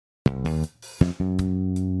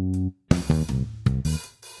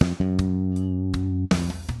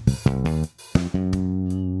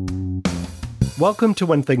Welcome to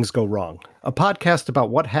When Things Go Wrong, a podcast about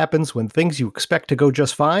what happens when things you expect to go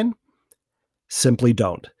just fine simply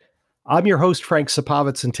don't. I'm your host, Frank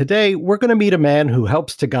Sapovitz, and today we're going to meet a man who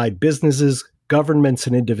helps to guide businesses, governments,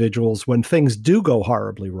 and individuals when things do go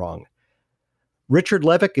horribly wrong. Richard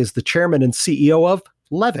Levick is the chairman and CEO of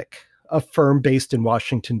Levick, a firm based in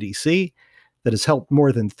Washington, D.C., that has helped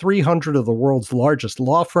more than 300 of the world's largest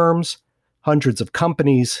law firms, hundreds of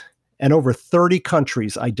companies, and over 30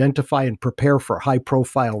 countries identify and prepare for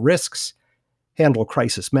high-profile risks, handle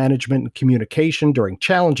crisis management and communication during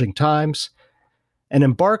challenging times, and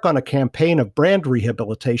embark on a campaign of brand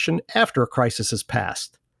rehabilitation after a crisis has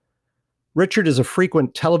passed. Richard is a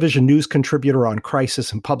frequent television news contributor on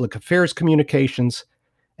crisis and public affairs communications,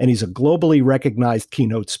 and he's a globally recognized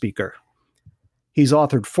keynote speaker. He's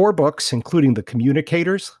authored 4 books, including The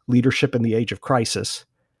Communicators, Leadership in the Age of Crisis,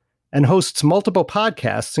 and hosts multiple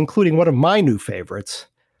podcasts, including one of my new favorites,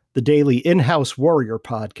 the daily In-House Warrior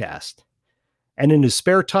podcast. And in his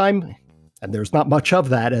spare time, and there's not much of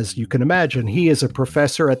that, as you can imagine, he is a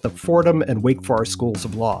professor at the Fordham and Wake Forest Schools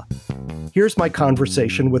of Law. Here's my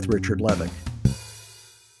conversation with Richard Levick.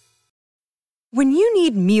 When you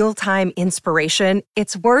need mealtime inspiration,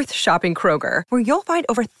 it's worth shopping Kroger, where you'll find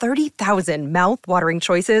over 30,000 mouth-watering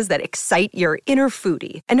choices that excite your inner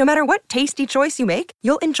foodie. And no matter what tasty choice you make,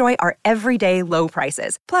 you'll enjoy our everyday low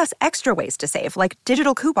prices, plus extra ways to save, like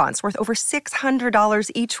digital coupons worth over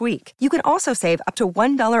 $600 each week. You can also save up to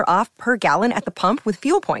 $1 off per gallon at the pump with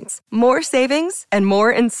fuel points. More savings and more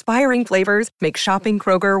inspiring flavors make shopping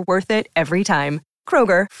Kroger worth it every time.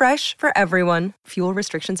 Kroger, fresh for everyone. Fuel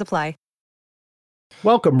restrictions apply.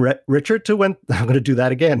 Welcome, Richard, to When... I'm going to do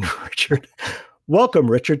that again, Richard. Welcome,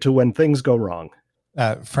 Richard, to When Things Go Wrong.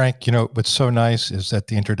 Frank, what's so nice is that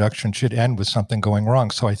the introduction should end with something going wrong.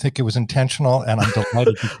 So I think it was intentional, and I'm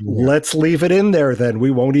delighted to be here. Let's leave it in there, then.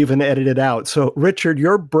 We won't even edit it out. So, Richard,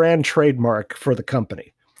 your brand trademark for the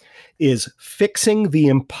company is fixing the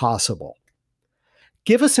impossible.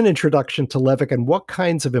 Give us an introduction to Levick and what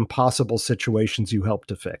kinds of impossible situations you help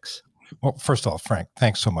to fix. Well, first of all, Frank,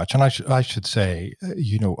 thanks so much. And I should say,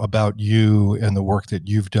 about you and the work that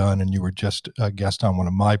you've done, and you were just a guest on one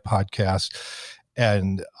of my podcasts,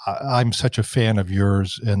 and I'm such a fan of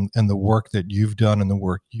yours and the work that you've done and the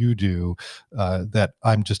work you do that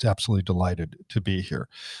I'm just absolutely delighted to be here.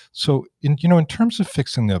 So, in terms of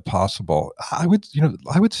fixing the impossible, I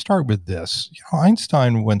would start with this.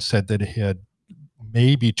 Einstein once said that he had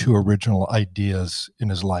maybe 2 original ideas in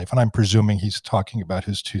his life. And I'm presuming he's talking about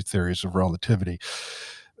his 2 theories of relativity.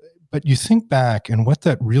 But you think back, and what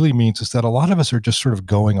that really means is that a lot of us are just sort of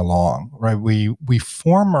going along, right? We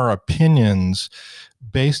form our opinions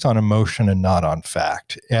based on emotion and not on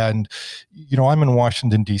fact. And, I'm in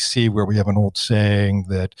Washington, D.C., where we have an old saying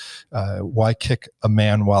that why kick a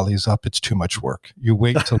man while he's up? It's too much work. You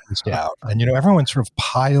wait till he's down. And, everyone sort of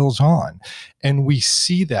piles on. And we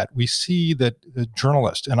see that. We see that the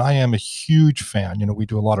journalist, and I am a huge fan, we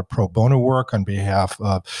do a lot of pro bono work on behalf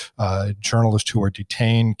of journalists who are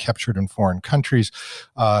detained, captured in foreign countries.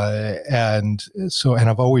 And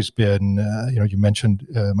I've always been, you mentioned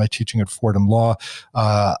my teaching at Fordham Law.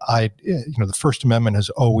 The First Amendment has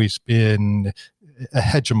always been a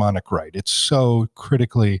hegemonic right. It's so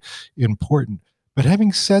critically important. But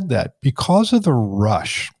having said that, because of the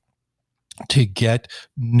rush to get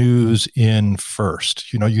news in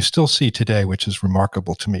first, you still see today, which is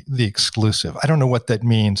remarkable to me, the exclusive. I don't know what that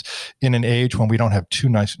means in an age when we don't have 2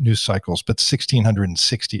 nice news cycles, but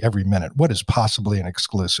 1,660 every minute. What is possibly an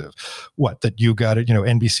exclusive? What, that you got it,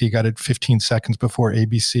 NBC got it 15 seconds before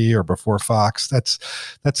ABC or before Fox?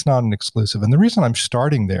 That's not an exclusive. And the reason I'm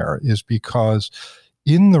starting there is because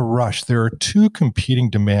in the rush, there are 2 competing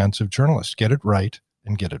demands of journalists: get it right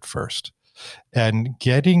and get it first. And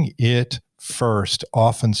getting it first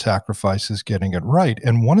often sacrifices getting it right.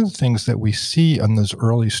 And one of the things that we see on those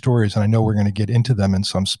early stories, and I know we're going to get into them in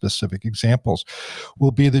some specific examples, will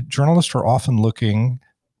be that journalists are often looking,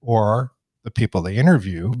 or the people they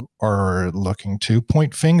interview are looking to,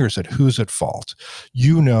 point fingers at who's at fault.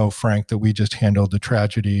 Frank, that we just handled the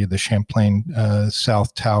tragedy, the Champlain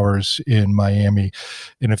South Towers in Miami.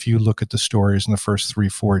 And if you look at the stories in the first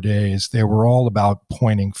 3-4 days, they were all about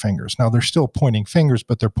pointing fingers. Now, they're still pointing fingers,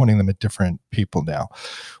 but they're pointing them at different people now.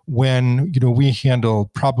 When, we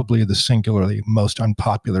handled probably the singularly most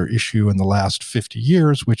unpopular issue in the last 50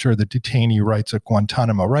 years, which are the detainee rights at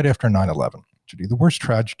Guantanamo right after 9/11. tragedy, the worst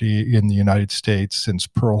tragedy in the United States since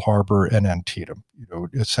Pearl Harbor and Antietam,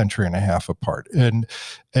 a century and a half apart, and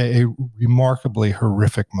a remarkably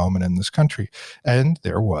horrific moment in this country. And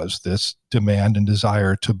there was this demand and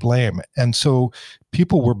desire to blame. And so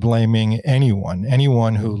people were blaming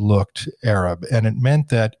anyone who looked Arab. And it meant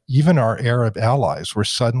that even our Arab allies were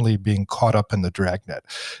suddenly being caught up in the dragnet.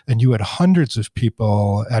 And you had hundreds of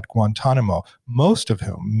people at Guantanamo,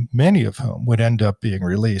 many of whom would end up being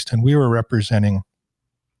released. And we were representing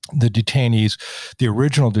the detainees, the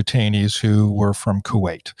original detainees who were from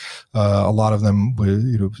Kuwait. A lot of them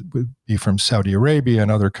would be from Saudi Arabia and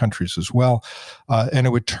other countries as well. And it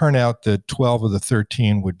would turn out that 12 of the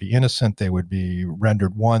 13 would be innocent. They would be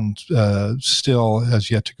rendered. One still has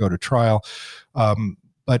yet to go to trial.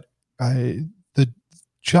 But the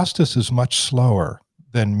justice is much slower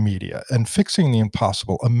than media, and fixing the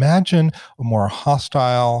impossible. Imagine a more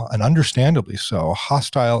hostile, and understandably so,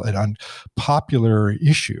 hostile and unpopular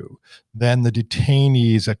issue than the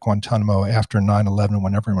detainees at Guantanamo after 9/11,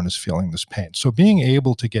 when everyone is feeling this pain. So being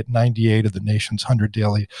able to get 98 of the nation's 100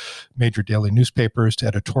 major daily newspapers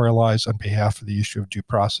to editorialize on behalf of the issue of due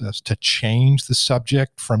process, to change the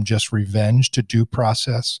subject from just revenge to due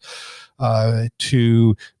process,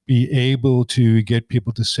 to be able to get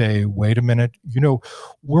people to say, wait a minute,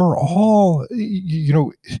 we're all,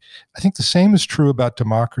 I think the same is true about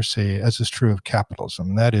democracy as is true of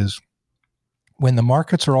capitalism. That is, when the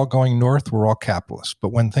markets are all going north, we're all capitalists. But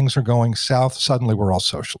when things are going south, suddenly we're all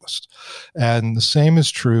socialists. And the same is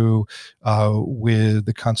true with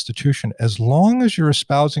the Constitution. As long as you're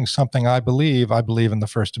espousing something I believe in the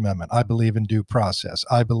First Amendment. I believe in due process.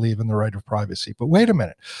 I believe in the right of privacy. But wait a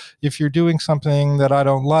minute. If you're doing something that I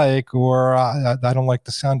don't like, or I don't like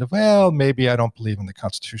the sound of, maybe I don't believe in the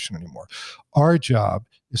Constitution anymore. Our job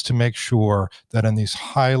is to make sure that in these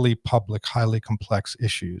highly public, highly complex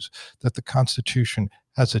issues, that the Constitution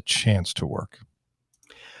has a chance to work.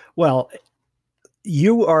 Well,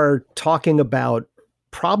 you are talking about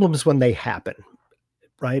problems when they happen,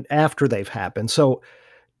 right? After they've happened. So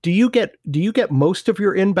do you get most of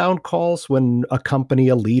your inbound calls when a company,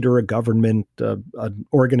 a leader, a government, an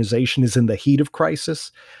organization is in the heat of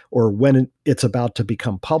crisis, or when it's about to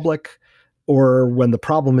become public, or when the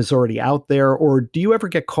problem is already out there? Or do you ever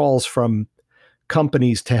get calls from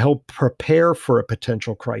companies to help prepare for a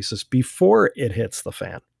potential crisis before it hits the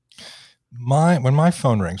fan? When my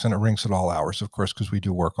phone rings, and it rings at all hours, of course, because we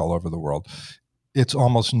do work all over the world, it's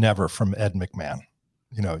almost never from Ed McMahon.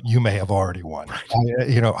 You may have already won.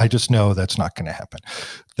 Right. I just know that's not going to happen.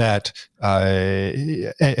 That,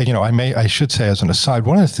 I should say as an aside,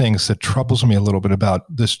 one of the things that troubles me a little bit about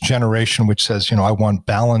this generation, which says, I want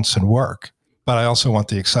balance and work, but I also want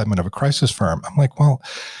the excitement of a crisis firm. I'm like, well,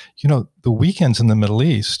 the weekends in the Middle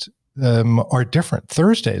East are different.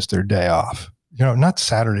 Thursday's their day off. Not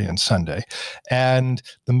Saturday and Sunday. And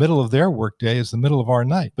the middle of their workday is the middle of our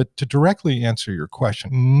night. But to directly answer your question,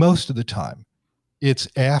 most of the time, it's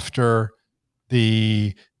after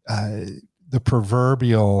the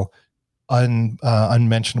proverbial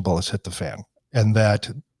unmentionable has hit the fan, and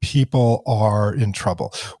that people are in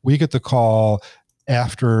trouble. We get the call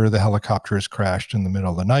after the helicopter has crashed in the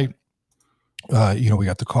middle of the night. We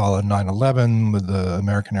got the call on 9/11 with the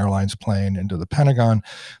American Airlines plane into the Pentagon,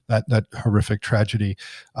 that horrific tragedy.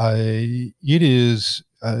 It is,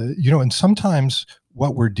 and sometimes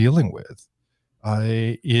what we're dealing with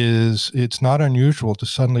it's not unusual to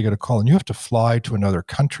suddenly get a call and you have to fly to another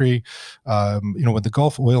country. With the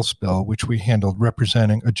Gulf oil spill, which we handled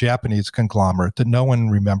representing a Japanese conglomerate that no one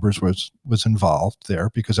remembers was involved there,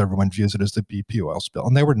 because everyone views it as the BP oil spill.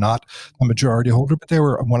 And they were not a majority holder, but they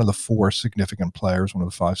were one of the 4 significant players, one of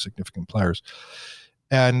the 5 significant players.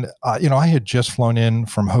 And, I had just flown in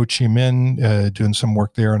from Ho Chi Minh, doing some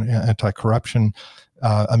work there on anti-corruption.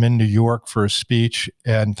 I'm in New York for a speech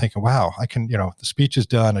and thinking, wow, I can, the speech is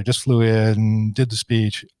done. I just flew in, did the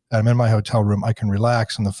speech. I'm in my hotel room. I can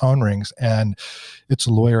relax, and the phone rings, and it's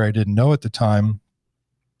a lawyer I didn't know at the time.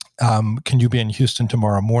 Can you be in Houston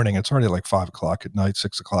tomorrow morning? It's already like 5 o'clock at night,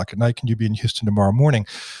 6 o'clock at night. Can you be in Houston tomorrow morning?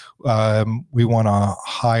 We want to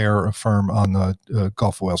hire a firm on the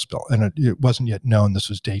Gulf oil spill. And it wasn't yet known. This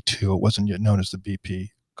was day 2. It wasn't yet known as the BP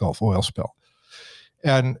Gulf oil spill.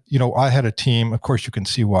 And, I had a team. Of course, you can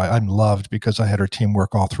see why I'm loved, because I had our team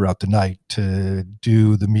work all throughout the night to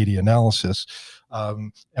do the media analysis.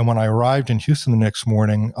 And when I arrived in Houston the next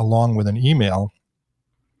morning, along with an email,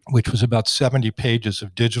 which was about 70 pages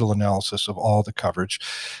of digital analysis of all the coverage,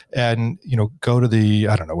 and, go to the,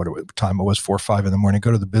 I don't know what time it was, 4 or 5 in the morning,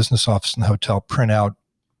 go to the business office in the hotel, print out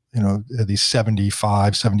these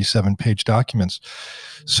 75, 77 page documents,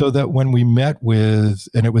 so that when we met with,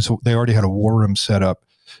 and they already had a war room set up,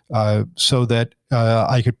 so that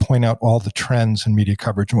I could point out all the trends in media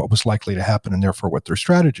coverage and what was likely to happen, and therefore what their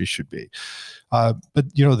strategy should be. But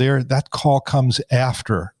that call comes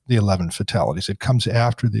after the 11 fatalities. It comes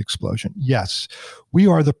after the explosion. Yes, we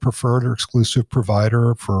are the preferred or exclusive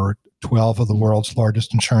provider for 12 of the world's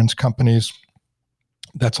largest insurance companies.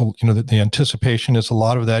 That's the anticipation is a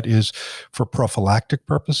lot of that is for prophylactic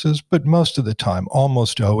purposes, but most of the time,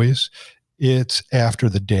 almost always, it's after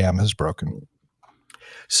the dam has broken.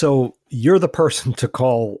 So you're the person to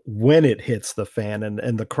call when it hits the fan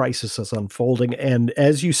and the crisis is unfolding. And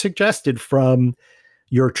as you suggested from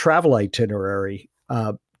your travel itinerary,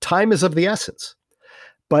 time is of the essence.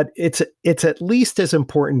 But it's at least as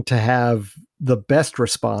important to have the best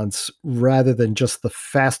response rather than just the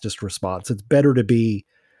fastest response. It's better to be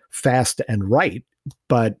fast and right,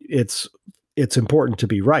 but it's important to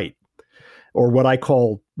be right, or what I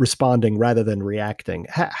call responding rather than reacting.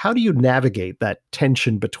 How do you navigate that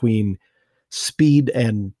tension between speed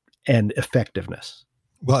and effectiveness?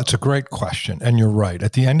 Well, it's a great question. And you're right.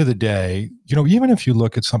 At the end of the day, even if you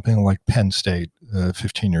look at something like Penn State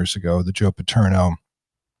 15 years ago, the Joe Paterno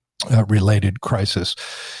related crisis,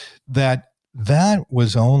 that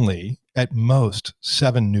was only at most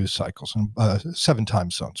 7 news cycles and 7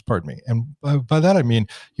 time zones, pardon me. And by that, I mean,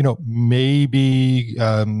 maybe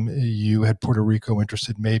you had Puerto Rico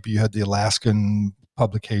interested, maybe you had the Alaskan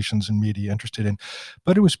publications and media interested in,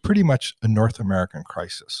 but it was pretty much a North American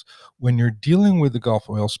crisis. When you're dealing with the Gulf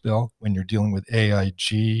oil spill, when you're dealing with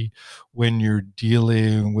AIG, when you're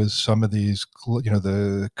dealing with some of these,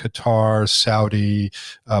 the Qatar, Saudi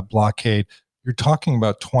blockade, you're talking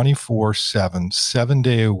about 24/7,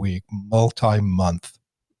 7-day-a-week, multi-month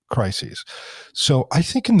crises. So I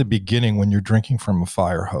think in the beginning, when you're drinking from a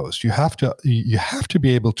fire hose, you have to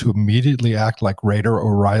be able to immediately act like Raider,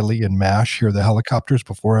 O'Reilly, and MASH, hear the helicopters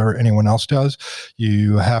before anyone else does.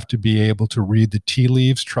 You have to be able to read the tea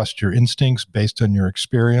leaves, trust your instincts based on your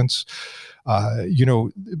experience.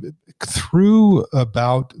 Through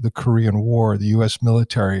about the Korean War, the U.S.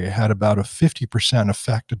 military had about a 50%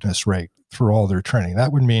 effectiveness rate through all their training.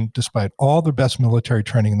 That would mean, despite all the best military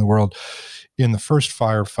training in the world, in the first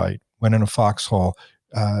firefight, when in a foxhole,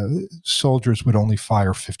 soldiers would only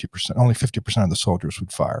fire 50%. Only 50% of the soldiers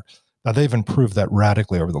would fire. Now, they've improved that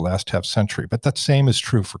radically over the last half century, but that same is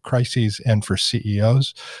true for crises and for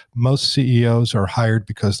CEOs. Most CEOs are hired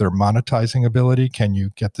because their monetizing ability. Can you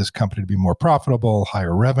get this company to be more profitable,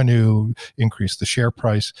 higher revenue, increase the share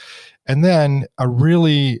price? And then a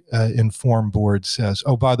really informed board says,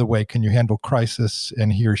 oh, by the way, can you handle crisis?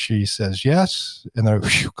 And he or she says yes. And they're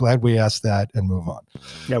glad we asked that and move on.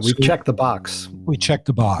 Yeah, we checked the box. We checked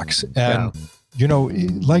the box. And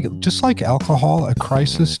just like alcohol, a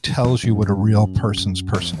crisis tells you what a real person's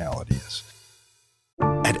personality is.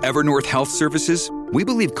 At Evernorth Health Services, we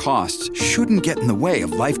believe costs shouldn't get in the way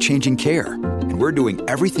of life-changing care, and we're doing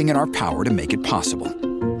everything in our power to make it possible.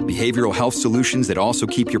 Behavioral health solutions that also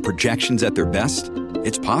keep your projections at their best?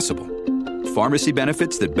 It's possible. Pharmacy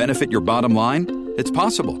benefits that benefit your bottom line? It's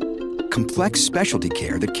possible. Complex specialty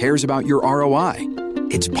care that cares about your ROI?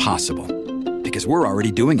 It's possible. Because we're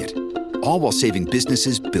already doing it. All while saving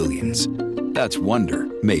businesses billions. That's Wonder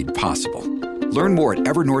made possible. Learn more at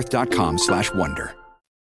evernorth.com/wonder.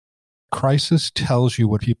 Crisis tells you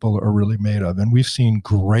what people are really made of. And we've seen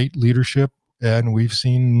great leadership and we've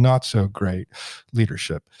seen not so great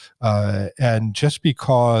leadership. And just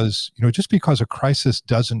because a crisis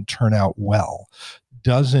doesn't turn out well,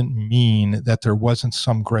 doesn't mean that there wasn't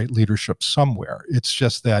some great leadership somewhere. It's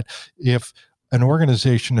just that if an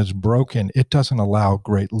organization is broken, it doesn't allow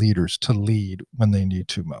great leaders to lead when they need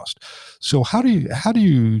to most. So how do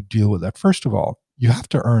you deal with that? First of all, you have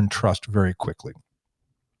to earn trust very quickly.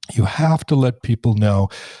 You have to let people know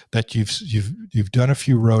that you've done a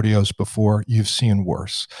few rodeos before, you've seen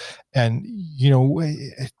worse. And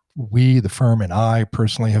we, the firm, and I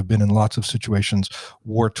personally have been in lots of situations,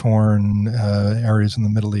 war-torn areas in the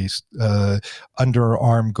Middle East, under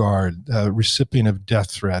armed guard, recipient of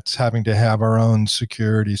death threats, having to have our own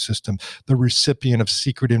security system, the recipient of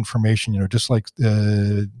secret information, just like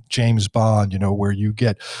James Bond, where you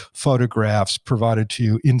get photographs provided to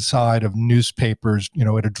you inside of newspapers,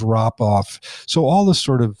 at a drop-off. So all this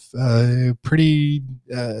sort of pretty,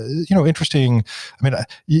 interesting. I mean,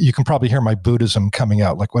 you can probably hear my Buddhism coming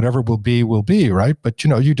out, like whatever will be, right? But,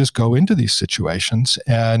 you just go into these situations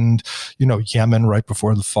and, Yemen right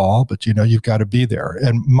before the fall, but, you've got to be there.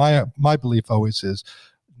 And my belief always is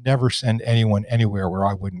never send anyone anywhere where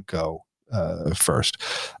I wouldn't go first.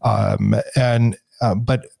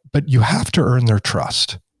 But but you have to earn their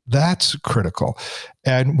trust. That's critical.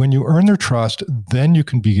 And when you earn their trust, then you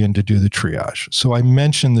can begin to do the triage. So I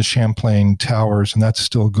mentioned the Champlain Towers, and that's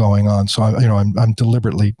still going on. So I'm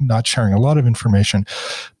deliberately not sharing a lot of information.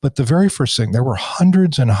 But the very first thing, there were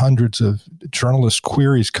hundreds and hundreds of journalist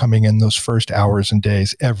queries coming in those first hours and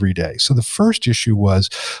days every day. So the first issue was,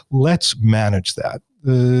 let's manage that.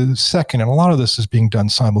 The second, and a lot of this is being done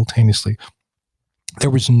simultaneously, there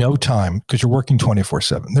was no time, because you're working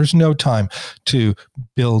 24/7. There's no time to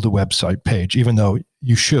build a website page, even though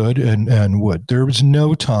you should and would. There was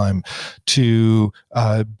no time to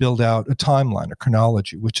build out a timeline or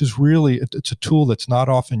chronology, which is really, it's a tool that's not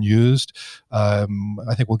often used. I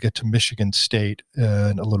think we'll get to Michigan State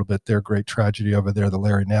in a little bit, their great tragedy over there, the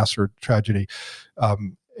Larry Nassar tragedy.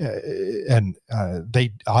 And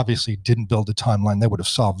they obviously didn't build a timeline. They would have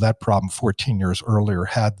solved that problem 14 years earlier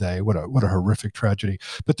had they. What a horrific tragedy.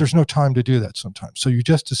 But there's no time to do that sometimes. So you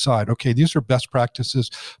just decide, okay, these are best practices,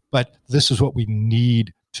 but this is what we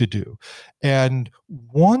need to do. And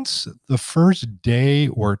once the first day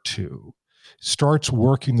or two starts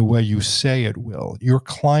working the way you say it will, your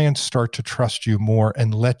clients start to trust you more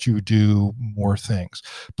and let you do more things.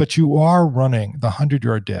 But you are running the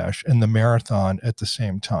 100-yard dash and the marathon at the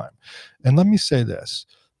same time. And let me say this,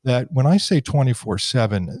 that when I say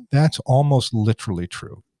 24/7, that's almost literally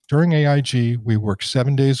true. During AIG, we worked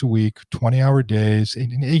 7 days a week, 20-hour days,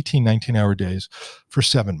 18, 19-hour days for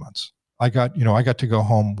 7 months. I got to go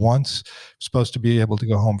home once, supposed to be able to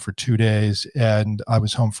go home for 2 days, and I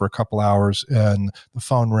was home for a couple hours, and the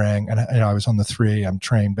phone rang, and I was on the 3 a.m.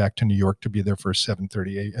 train back to New York to be there for a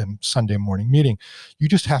 7:30 a.m. Sunday morning meeting. You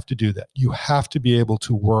just have to do that. You have to be able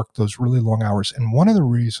to work those really long hours. And one of the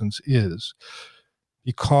reasons is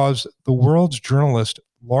because the world's journalists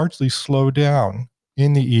largely slow down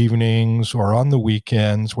in the evenings or on the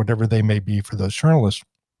weekends, whatever they may be for those journalists.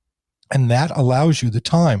 And that allows you the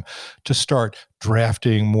time to start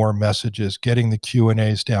drafting more messages, getting the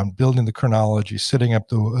Q&As down, building the chronology, setting up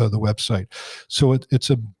the website. So it's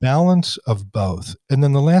a balance of both. And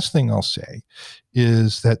then the last thing I'll say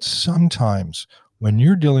is that sometimes when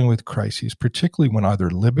you're dealing with crises, particularly when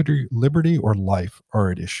either liberty or life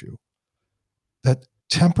are at issue, that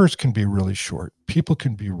tempers can be really short. People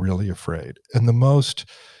can be really afraid. And the most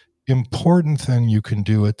important thing you can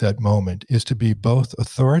do at that moment is to be both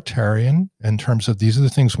authoritarian in terms of these are the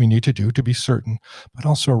things we need to do to be certain, but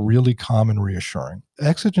also really calm and reassuring.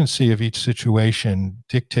 Exigency of each situation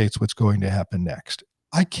dictates what's going to happen next.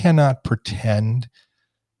 I cannot pretend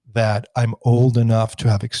that I'm old enough to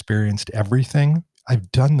have experienced everything.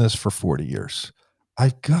 I've done this for 40 years.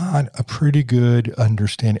 I've got a pretty good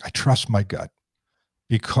understanding. I trust my gut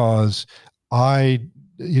because a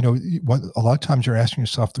lot of times you're asking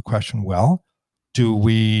yourself the question, well, do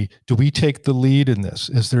we take the lead in this?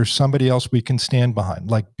 Is there somebody else we can stand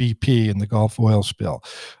behind, like BP in the Gulf oil spill?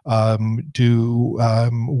 Do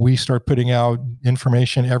we start putting out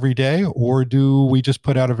information every day, or do we just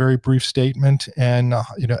put out a very brief statement and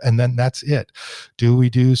then that's it? Do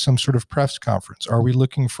we do some sort of press conference? Are we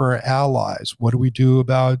looking for allies? What do we do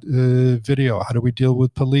about video? How do we deal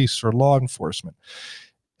with police or law enforcement?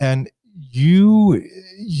 And I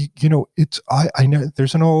know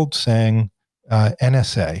there's an old saying,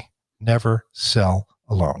 NSA, never sell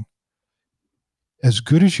alone. As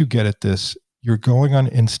good as you get at this, you're going on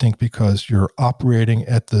instinct because you're operating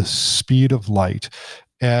at the speed of light,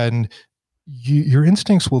 and your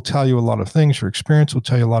instincts will tell you a lot of things. Your experience will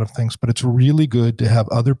tell you a lot of things, but it's really good to have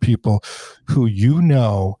other people who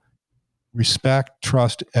respect,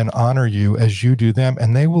 trust, and honor you as you do them.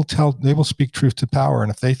 And they will speak truth to power. And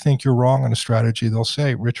if they think you're wrong on a strategy, they'll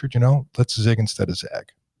say, Richard, let's zig instead of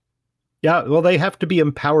zag. Yeah. Well, they have to be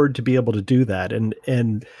empowered to be able to do that.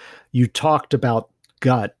 And you talked about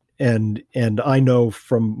gut, and I know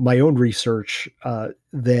from my own research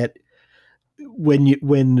that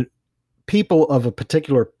when people of a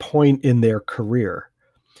particular point in their career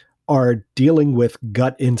are dealing with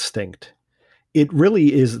gut instinct, it's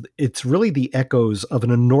really the echoes of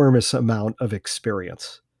an enormous amount of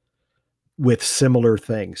experience with similar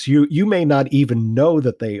things. You may not even know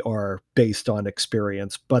that they are based on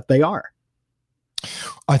experience, but they are.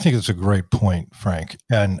 I think it's a great point, Frank.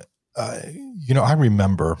 And, I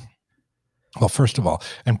remember, well, first of all,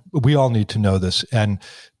 and we all need to know this, and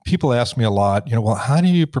people ask me a lot, well, how do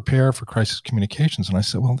you prepare for crisis communications? And I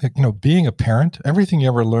said, well, being a parent, everything you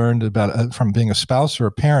ever learned about from being a spouse or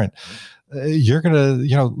a parent, you're going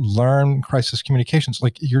to, learn crisis communications.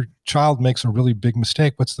 Like your child makes a really big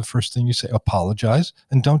mistake. What's the first thing you say? Apologize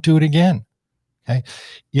and don't do it again. Okay.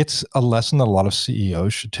 It's a lesson that a lot of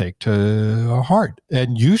CEOs should take to heart.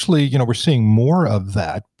 And usually, we're seeing more of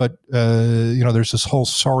that, but, there's this whole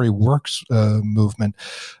sorry works movement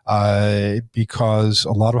because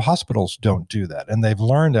a lot of hospitals don't do that. And they've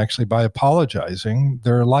learned actually by apologizing,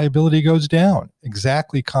 their liability goes down,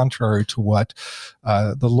 exactly contrary to what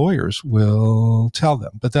the lawyers will tell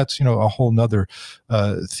them. But that's, a whole nother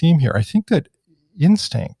theme here. I think that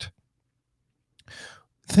instinct.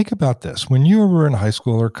 Think about this. When you were in high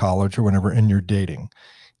school or college or whenever, and you're dating,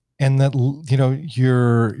 and that,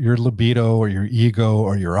 your libido or your ego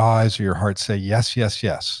or your eyes or your heart say, yes, yes,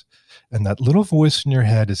 yes. And that little voice in your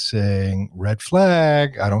head is saying, red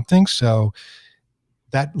flag, I don't think so.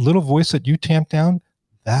 That little voice that you tamp down,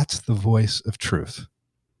 that's the voice of truth.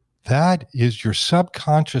 That is your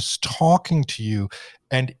subconscious talking to you,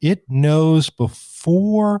 and it knows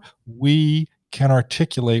before we can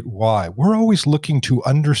articulate why. We're always looking to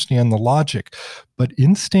understand the logic, but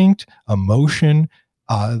instinct, emotion,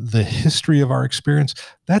 the history of our experience,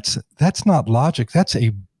 that's not logic. That's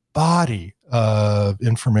a body of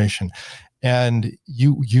information. And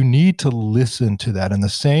you need to listen to that. And the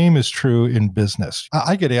same is true in business.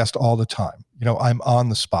 I get asked all the time, I'm on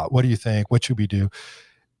the spot. What do you think? What should we do?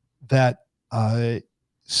 That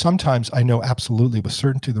sometimes I know absolutely with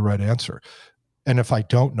certainty the right answer. And if I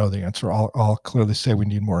don't know the answer, I'll clearly say we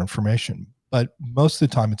need more information. But most of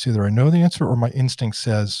the time, it's either I know the answer or my instinct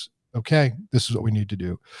says, okay, this is what we need to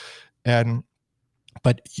do. And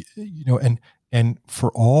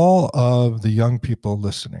for all of the young people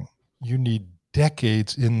listening, you need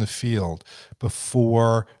decades in the field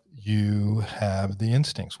before you have the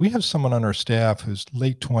instincts. We have someone on our staff who's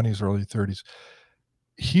late 20s, early 30s.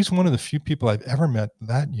 He's one of the few people I've ever met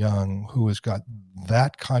that young who has got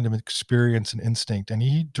that kind of experience and instinct, and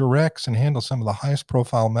he directs and handles some of the highest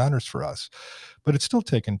profile matters for us. But it's still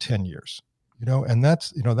taken 10 years, and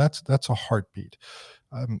that's a heartbeat.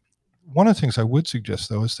 One of the things I would suggest,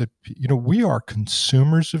 though, is that, we are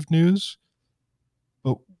consumers of news,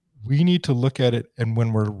 but we need to look at it, and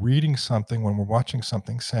when we're reading something, when we're watching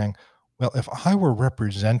something, saying, well, if I were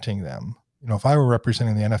representing them, if I were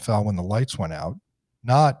representing the NFL when the lights went out,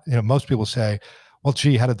 not, most people say, well,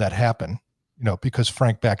 gee, how did that happen? Because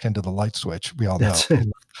Frank backed into the light switch. We all know.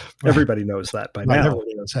 Everybody knows that by now.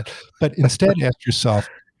 Everybody knows that. But instead, ask yourself,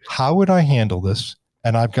 how would I handle this?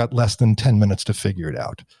 And I've got less than 10 minutes to figure it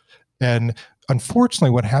out. And unfortunately,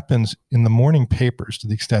 what happens in the morning papers, to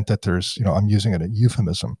the extent that there's, I'm using it a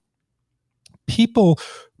euphemism, people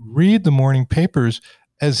read the morning papers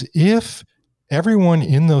as if everyone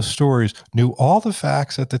in those stories knew all the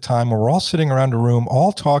facts at the time. We're all sitting around a room,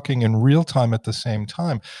 all talking in real time at the same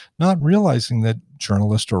time, not realizing that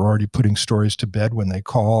journalists are already putting stories to bed when they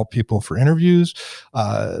call people for interviews.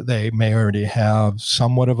 They may already have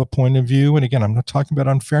somewhat of a point of view. And again, I'm not talking about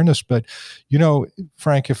unfairness, but,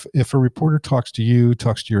 Frank, if a reporter talks to you,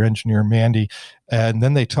 talks to your engineer, Mandy, and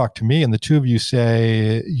then they talk to me and the two of you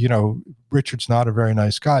say, Richard's not a very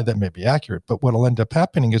nice guy, that may be accurate. But what'll end up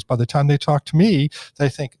happening is by the time they talk to me, they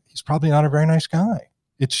think he's probably not a very nice guy.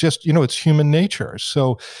 It's just, it's human nature.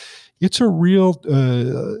 So it's a real,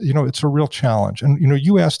 it's a real challenge. And,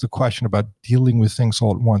 you asked the question about dealing with things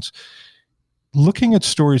all at once. Looking at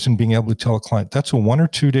stories and being able to tell a client, that's a 1 or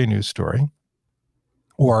 2 day news story.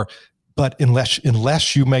 But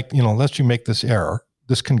unless you make this error,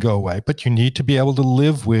 this can go away, but you need to be able to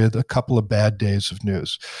live with a couple of bad days of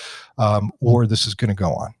news, or this is going to go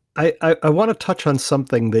on. I want to touch on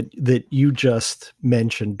something that you just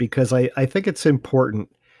mentioned, because I think it's important,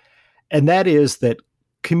 and that is that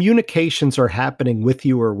communications are happening with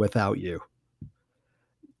you or without you.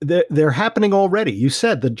 They're happening already. You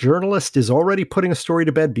said the journalist is already putting a story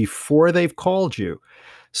to bed before they've called you.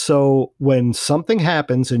 So when something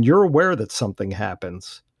happens and you're aware that something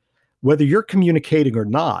happens, whether you're communicating or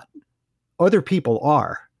not, other people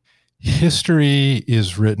are. History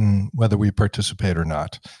is written whether we participate or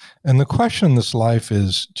not. And the question in this life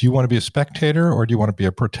is, do you want to be a spectator or do you want to be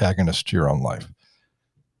a protagonist to your own life?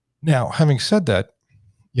 Now, having said that,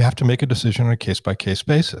 you have to make a decision on a case-by-case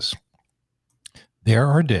basis. There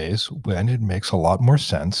are days when it makes a lot more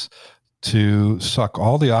sense to suck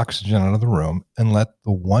all the oxygen out of the room and let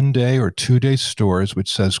the 1 day or 2 day stories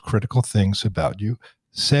which says critical things about you,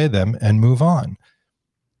 say them and move on.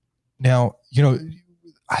 Now,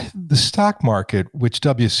 the stock market, which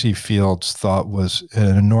W.C. Fields thought was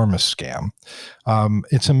an enormous scam,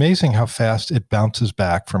 it's amazing how fast it bounces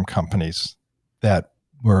back from companies that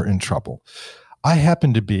were in trouble. I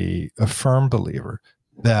happen to be a firm believer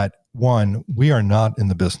that, one, we are not in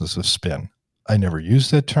the business of spin. I never used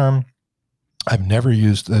that term. I've never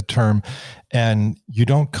used the term. And you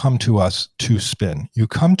don't come to us to spin. You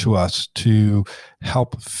come to us to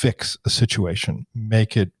help fix a situation,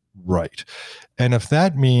 make it right. And if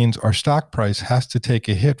that means our stock price has to take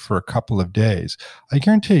a hit for a couple of days, I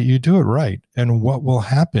guarantee you do it right. And what will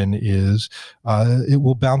happen is it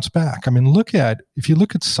will bounce back. I mean, if you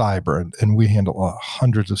look at cyber, and we handle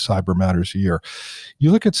hundreds of cyber matters a year,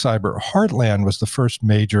 you look at cyber, Heartland was the first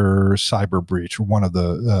major cyber breach, or one of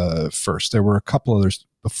the first. There were a couple others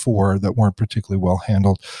before that weren't particularly well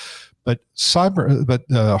handled. But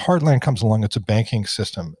Heartland comes along, it's a banking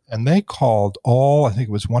system, and they called I think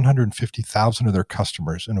it was 150,000 of their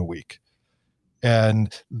customers in a week.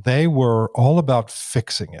 And they were all about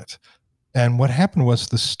fixing it. And what happened was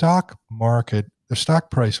the stock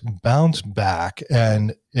price bounced back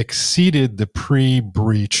and exceeded the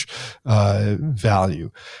pre-breach value,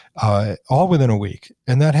 all within a week.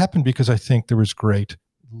 And that happened because I think there was great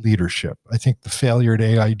leadership. I think the failure at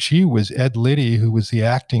AIG was Ed Liddy, who was the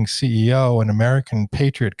acting CEO, an American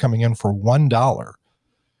patriot coming in for $1,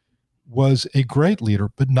 was a great leader,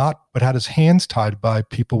 but had his hands tied by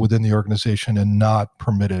people within the organization and not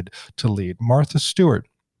permitted to lead. Martha Stewart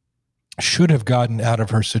should have gotten out of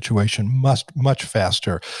her situation much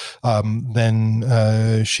faster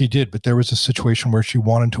than she did. But there was a situation where she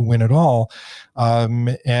wanted to win it all.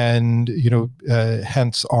 And,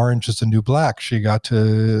 hence Orange is the New Black. She got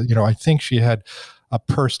to, I think she had a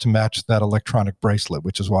purse to match that electronic bracelet,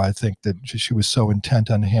 which is why I think that she was so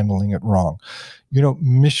intent on handling it wrong.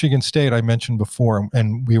 Michigan State, I mentioned before,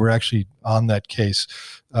 and we were actually on that case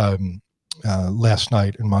last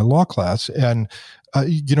night in my law class. And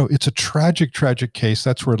it's a tragic case.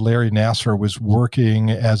 That's where Larry Nassar was working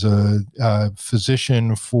as a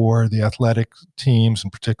physician for the athletic teams,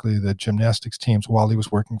 and particularly the gymnastics teams, while he was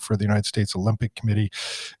working for the United States Olympic Committee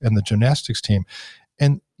and the gymnastics team.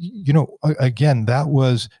 And, again, that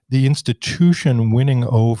was the institution winning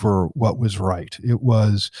over what was right. It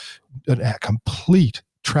was a complete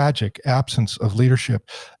tragic absence of leadership.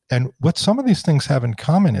 And what some of these things have in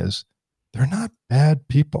common is they're not bad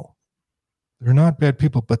people. They're not bad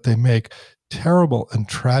people, but they make terrible and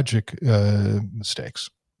tragic mistakes.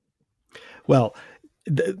 Well,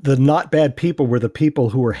 the not bad people were the people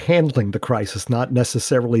who were handling the crisis, not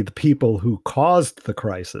necessarily the people who caused the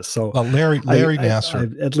crisis. So Larry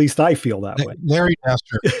Nassar, at least I feel that way. Larry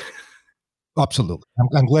Nassar, absolutely.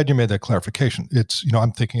 I'm glad you made that clarification. It's,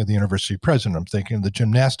 I'm thinking of the university president. I'm thinking of the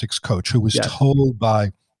gymnastics coach who was told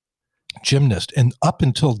by gymnast, and up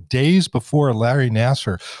until days before Larry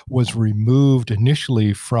Nassar was removed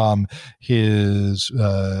initially from his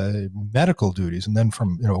medical duties, and then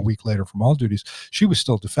from a week later from all duties, she was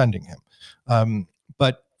still defending him.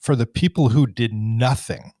 But for the people who did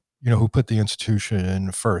nothing, who put the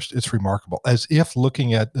institution first, it's remarkable. As if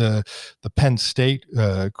looking at the Penn State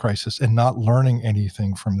crisis and not learning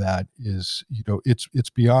anything from that is, it's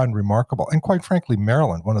beyond remarkable. And quite frankly,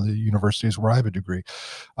 Maryland, one of the universities where I have a degree,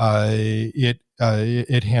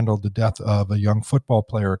 it handled the death of a young football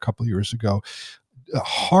player a couple of years ago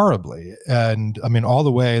horribly. And I mean, all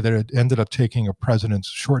the way that it ended up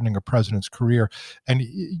shortening a president's career. And,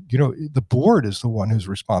 the board is the one who's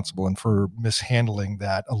responsible and for mishandling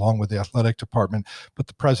that along with the athletic department, but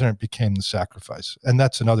the president became the sacrifice. And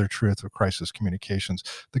that's another truth of crisis communications.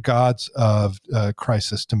 The gods of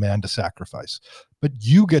crisis demand a sacrifice, but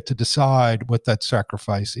you get to decide what that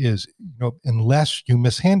sacrifice is, unless you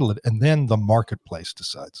mishandle it, and then the marketplace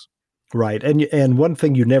decides. Right. And one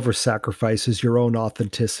thing you never sacrifice is your own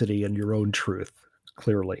authenticity and your own truth,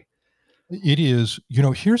 clearly. It is,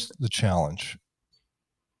 here's the challenge.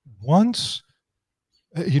 Once,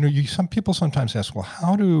 some people sometimes ask, well,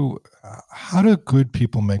 how do good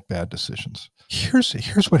people make bad decisions? Here's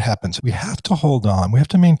what happens. We have to hold on. We have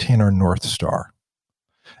to maintain our North Star.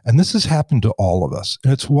 And this has happened to all of us.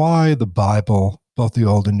 And it's why the Bible, both the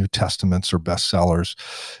Old and New Testaments, are bestsellers.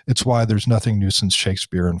 It's why there's nothing new since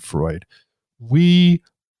Shakespeare and Freud. We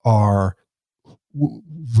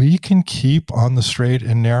can keep on the straight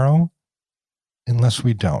and narrow unless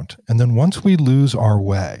we don't. And then once we lose our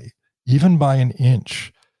way, even by an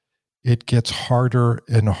inch, it gets harder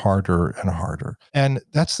and harder and harder. And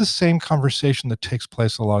that's the same conversation that takes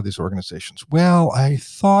place in a lot of these organizations. Well, I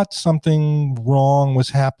thought something wrong was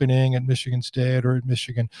happening at Michigan State or at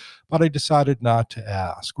Michigan, but I decided not to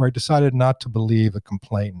ask, or I decided not to believe a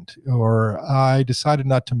complainant, or I decided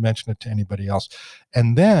not to mention it to anybody else.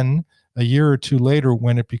 And then a year or two later,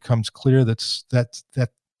 when it becomes clear that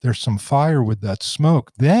there's some fire with that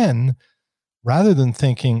smoke, then rather than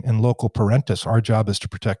thinking in local parentis, our job is to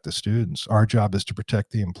protect the students, our job is to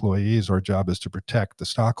protect the employees, our job is to protect the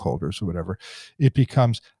stockholders or whatever, it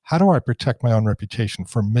becomes, how do I protect my own reputation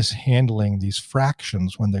for mishandling these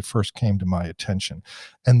fractions when they first came to my attention?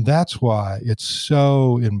 And that's why it's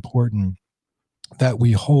so important that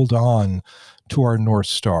we hold on to our North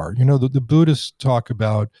Star. The Buddhists talk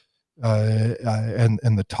about,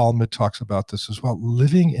 and the Talmud talks about this as well,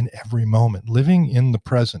 living in every moment, living in the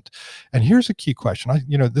present. And here's a key question.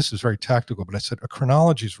 This is very tactical, but I said a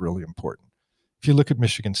chronology is really important. If you look at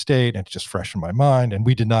Michigan State, and it's just fresh in my mind, and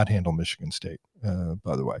we did not handle Michigan State,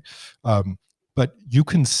 by the way, but you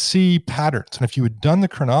can see patterns. And if you had done the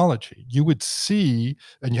chronology, you would see,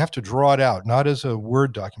 and you have to draw it out, not as a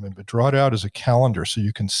Word document, but draw it out as a calendar so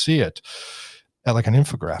you can see it like an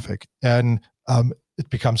infographic. And it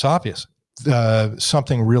becomes obvious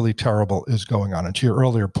something really terrible is going on. And to your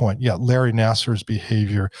earlier point, Larry Nassar's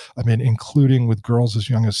behavior, including with girls as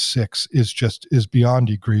young as 6, is beyond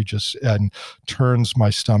egregious and turns my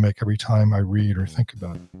stomach every time I read or think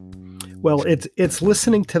about it. Well, it's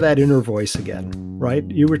listening to that inner voice again, right?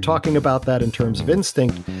 You were talking about that in terms of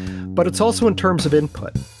instinct, but it's also in terms of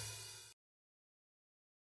input.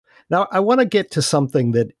 Now, I want to get to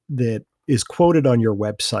something that is quoted on your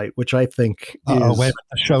website, which I think is... wait,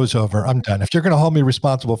 the show's over. I'm done. If you're going to hold me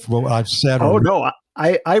responsible for what I've said... no,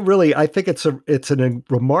 I think it's a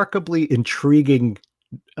remarkably intriguing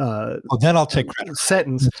then I'll take credit.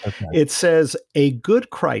 Sentence. Okay. It says, a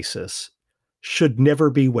good crisis should never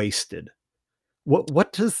be wasted.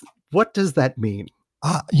 What does that mean?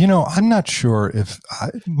 I'm not sure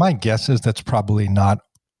my guess is that's probably not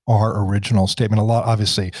our original statement.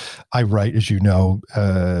 Obviously, I write, as you know,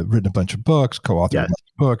 written a bunch of books, co-authored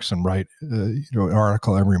books, and write an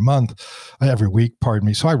article every week, pardon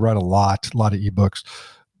me. So I write a lot of ebooks.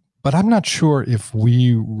 But I'm not sure if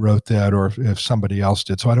we wrote that or if somebody else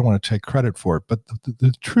did. So I don't want to take credit for it. But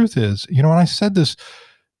the truth is, when I said this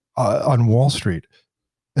on Wall Street,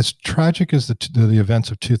 as tragic as the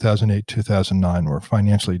events of 2008, 2009 were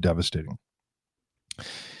financially devastating,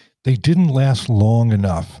 they didn't last long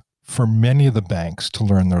enough for many of the banks to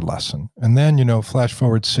learn their lesson. And then, flash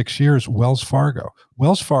forward 6 years, Wells Fargo,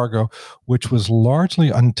 which was largely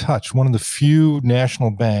untouched, one of the few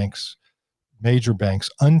national banks, major banks,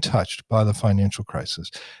 untouched by the financial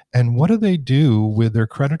crisis. And what do they do with their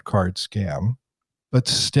credit card scam but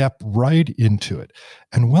step right into it?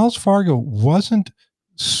 And Wells Fargo wasn't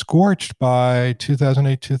scorched by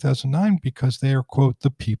 2008, 2009 because they are, quote,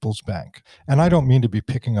 the people's bank. And I don't mean to be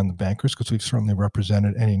picking on the bankers because we've certainly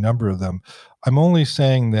represented any number of them. I'm only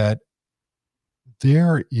saying that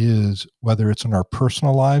there is, whether it's in our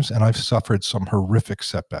personal lives, and I've suffered some horrific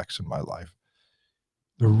setbacks in my life,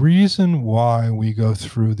 the reason why we go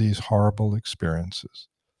through these horrible experiences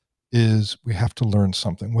is we have to learn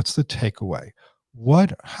something. What's the takeaway?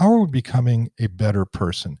 How are we becoming a better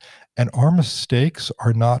person? And our mistakes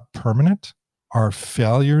are not permanent. Our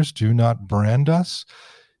failures do not brand us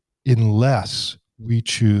unless we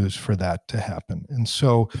choose for that to happen. And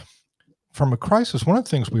so from a crisis, one of the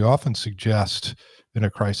things we often suggest in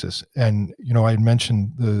a crisis, and I had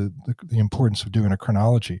mentioned the importance of doing a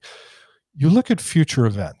chronology, you look at future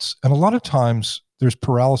events, and a lot of times there's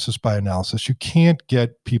paralysis by analysis. You can't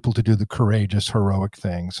get people to do the courageous, heroic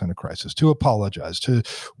things in a crisis, to apologize, to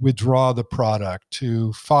withdraw the product,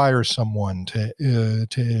 to fire someone,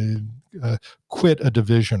 to quit a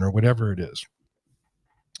division or whatever it is,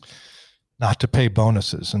 not to pay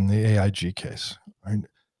bonuses in the AIG case. Right?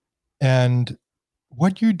 And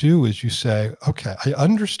what you do is you say, okay, I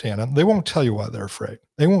understand. And they won't tell you why they're afraid.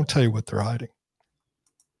 They won't tell you what they're hiding.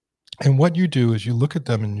 And what you do is you look at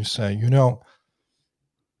them and you say,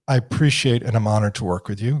 I appreciate and I'm honored to work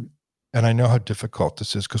with you. And I know how difficult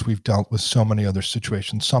this is because we've dealt with so many other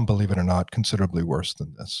situations, some, believe it or not, considerably worse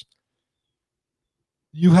than this.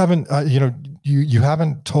 You haven't, you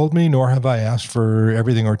haven't told me, nor have I asked for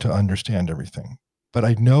everything or to understand everything. But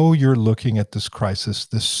I know you're looking at this crisis,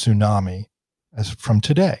 this tsunami, as from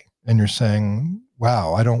today. And you're saying,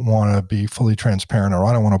 wow, I don't want to be fully transparent, or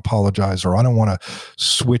I don't want to apologize, or I don't want to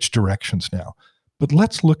switch directions now. But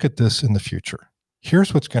let's look at this in the future.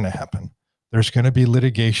 Here's what's going to happen. There's going to be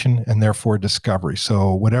litigation and therefore discovery.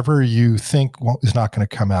 So whatever you think is not going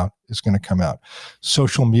to come out is going to come out.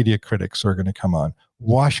 Social media critics are going to come on.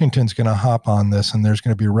 Washington's going to hop on this, and there's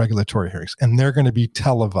going to be regulatory hearings, and they're going to be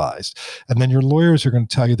televised. And then your lawyers are going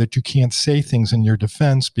to tell you that you can't say things in your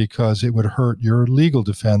defense because it would hurt your legal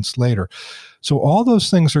defense later. So all those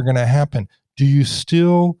things are going to happen. Do you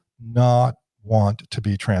still not want to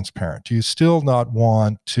be transparent? Do you still not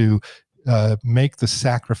want to make the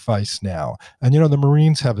sacrifice now? And the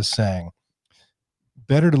Marines have a saying,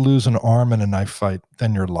 better to lose an arm in a knife fight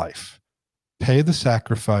than your life. Pay the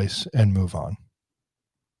sacrifice and move on.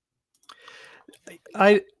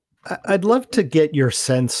 I'd love to get your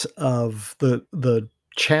sense of the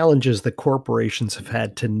challenges that corporations have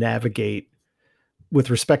had to navigate with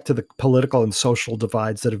respect to the political and social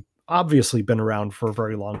divides that have obviously been around for a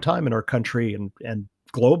very long time in our country and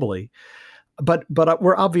globally. But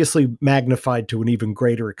we're obviously magnified to an even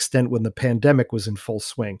greater extent when the pandemic was in full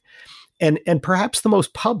swing. And perhaps the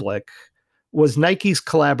most public was Nike's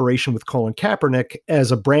collaboration with Colin Kaepernick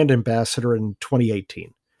as a brand ambassador in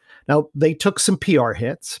 2018. Now, they took some PR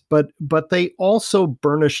hits, but they also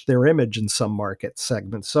burnished their image in some market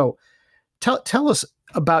segments. So tell us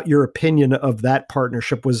about your opinion of that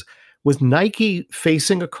partnership. Was Nike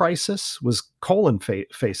facing a crisis? Was Colin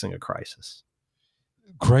facing a crisis?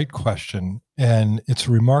 Great question. And it's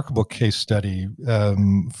a remarkable case study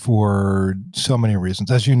for so many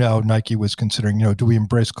reasons. As you know, Nike was considering, do we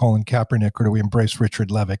embrace Colin Kaepernick or do we embrace Richard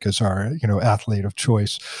Levick as our, athlete of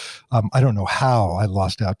choice? I don't know how I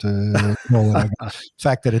lost out to Colin. The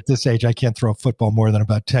fact that at this age, I can't throw a football more than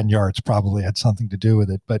about 10 yards probably had something to do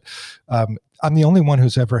with it. But I'm the only one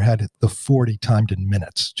who's ever had the 40 timed in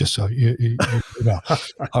minutes, just so you know.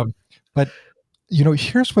 But,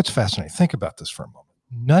 here's what's fascinating. Think about this for a moment.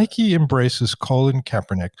 Nike embraces Colin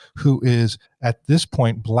Kaepernick, who is at this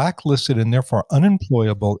point blacklisted and therefore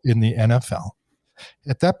unemployable in the NFL.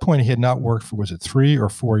 At that point, he had not worked for, 3 or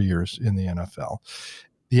 4 years in the NFL.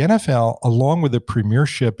 The NFL, along with the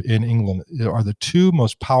Premiership in England, are the two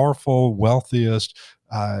most powerful, wealthiest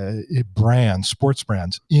sports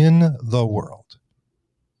brands in the world.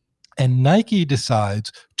 And Nike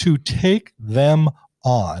decides to take them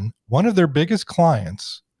on, one of their biggest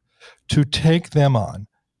clients, to take them on.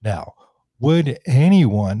 Now, would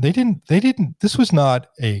anyone, this was not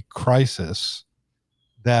a crisis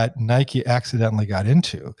that Nike accidentally got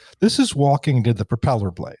into. This is walking into the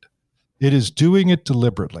propeller blade. It is doing it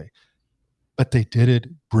deliberately, but they did it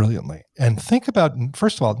brilliantly. And think about,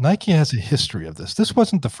 first of all, Nike has a history of this. This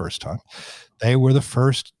wasn't the first time. They were the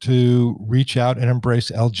first to reach out and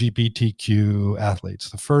embrace LGBTQ athletes,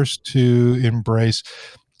 the first to embrace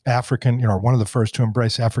one of the first to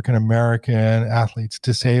embrace African-American athletes,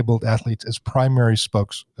 disabled athletes as primary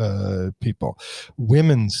spokespeople.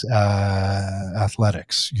 Women's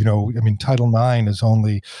athletics, Title IX is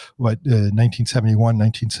only 1971,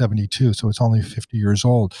 1972, so it's only 50 years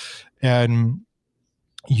old. And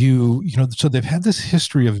so they've had this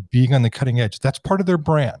history of being on the cutting edge. That's part of their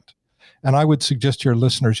brand. And I would suggest to your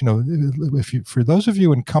listeners, for those of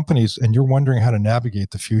you in companies and you're wondering how to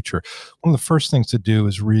navigate the future, one of the first things to do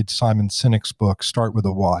is read Simon Sinek's book, Start with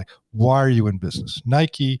a Why. Why are you in business?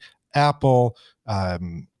 Nike, Apple,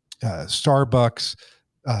 Starbucks,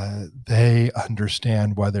 they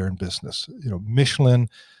understand why they're in business. Michelin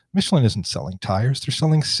isn't selling tires, they're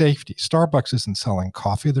selling safety. Starbucks isn't selling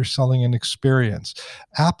coffee, they're selling an experience.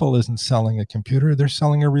 Apple isn't selling a computer, they're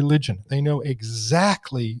selling a religion. They know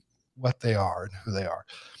exactly what they are and who they are.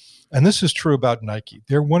 And this is true about Nike.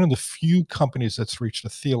 They're one of the few companies that's reached a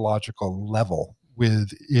theological level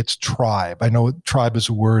with its tribe. I know tribe is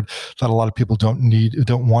a word that a lot of people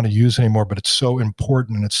don't want to use anymore, but it's so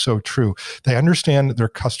important and it's so true. They understand their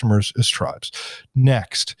customers as tribes.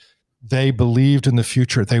 Next, they believed in the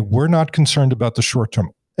future. They were not concerned about the short term.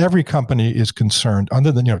 Every company is concerned,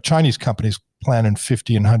 other than, Chinese companies plan in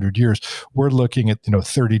 50 and 100 years. We're looking at,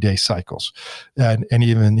 30-day cycles and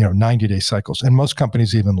even, 90-day cycles. And most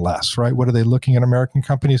companies even less, right? What are they looking at, American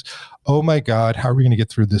companies? Oh my God, how are we going to get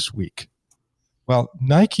through this week? Well,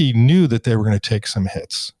 Nike knew that they were going to take some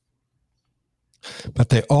hits, but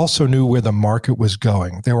they also knew where the market was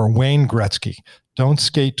going. They were Wayne Gretzky. Don't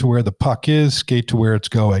skate to where the puck is, skate to where it's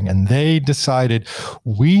going. And they decided,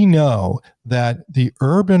 we know that the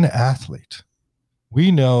urban athlete,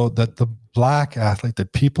 we know that the Black athlete,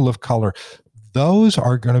 that people of color, those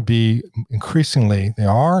are going to be going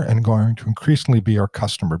to increasingly be our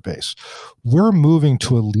customer base. We're moving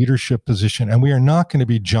to a leadership position, and we are not going to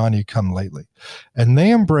be Johnny come lately. And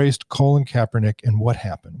they embraced Colin Kaepernick, and what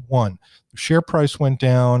happened? One, the share price went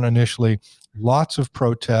down initially, lots of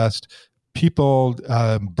protest, people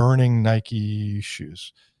burning Nike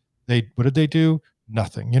shoes. What did they do?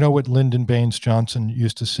 Nothing. You know what Lyndon Baines Johnson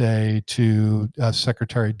used to say to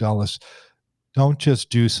Secretary Dulles? Don't just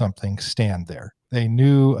do something, stand there. They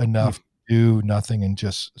knew enough to do nothing and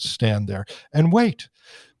just stand there and wait,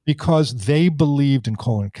 because they believed in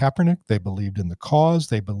Colin Kaepernick. They believed in the cause.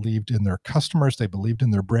 They believed in their customers. They believed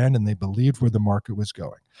in their brand, and they believed where the market was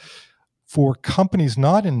going. For companies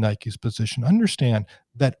not in Nike's position, understand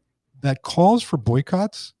that calls for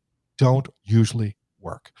boycotts don't usually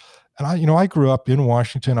work. And I grew up in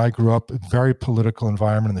Washington. I grew up in a very political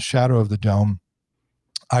environment in the shadow of the dome.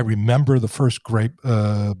 I remember the first grape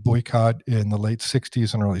boycott in the late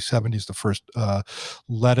 60s and early 70s, the first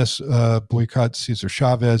lettuce boycott, Cesar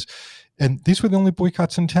Chavez. And these were the only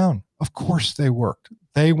boycotts in town. Of course they worked.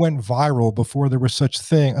 They went viral before there was such a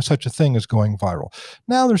thing as going viral.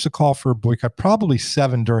 Now there's a call for a boycott, probably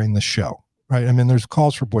 7 during the show, right? I mean, there's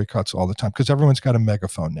calls for boycotts all the time because everyone's got a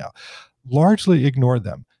megaphone now. Largely ignore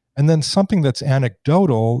them. And then something that's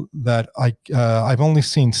anecdotal that I've only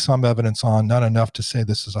seen some evidence on, not enough to say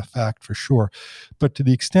this is a fact for sure, but to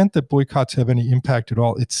the extent that boycotts have any impact at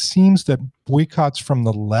all, it seems that boycotts from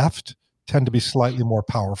the left tend to be slightly more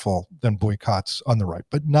powerful than boycotts on the right,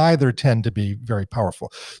 but neither tend to be very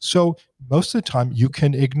powerful. So most of the time you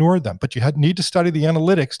can ignore them, but you need to study the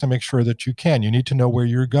analytics to make sure that you can. You need to know where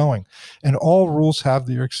you're going. And all rules have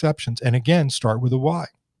their exceptions. And again, start with a why.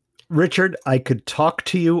 Richard, I could talk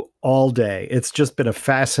to you all day. It's just been a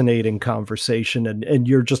fascinating conversation, and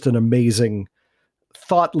you're just an amazing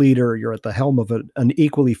thought leader. You're at the helm of an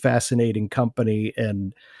equally fascinating company,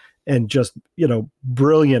 and just,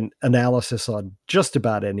 brilliant analysis on just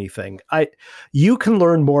about anything. You can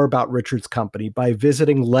learn more about Richard's company by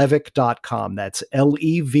visiting levick.com. That's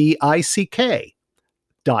LEVICK.com.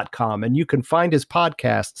 And you can find his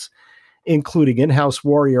podcasts, including In-House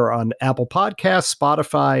Warrior, on Apple Podcasts,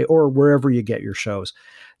 Spotify, or wherever you get your shows.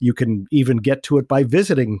 You can even get to it by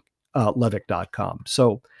visiting levick.com.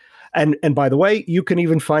 So, and by the way, you can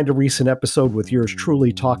even find a recent episode with yours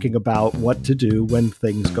truly talking about what to do when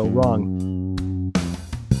things go wrong.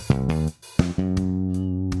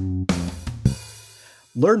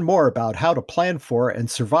 Learn more about how to plan for and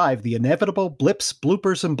survive the inevitable blips,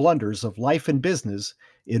 bloopers, and blunders of life and business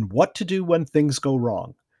in What to Do When Things Go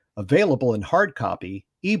Wrong. Available in hard copy,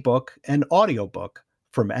 ebook, and audiobook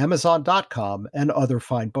from Amazon.com and other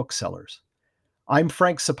fine booksellers. I'm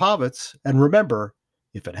Frank Supovitz, and remember,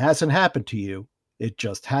 if it hasn't happened to you, it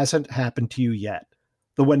just hasn't happened to you yet.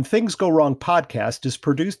 The When Things Go Wrong podcast is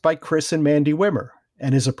produced by Chris and Mandy Wimmer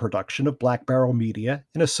and is a production of Black Barrel Media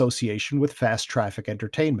in association with Fast Traffic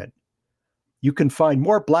Entertainment. You can find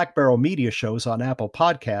more Black Barrel Media shows on Apple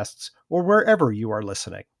Podcasts or wherever you are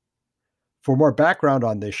listening. For more background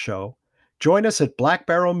on this show, join us at Black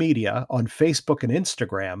Barrel Media on Facebook and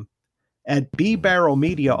Instagram, at B Barrel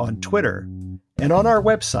Media on Twitter, and on our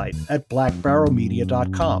website at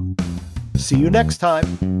blackbarrelmedia.com. See you next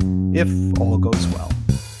time, if all goes well.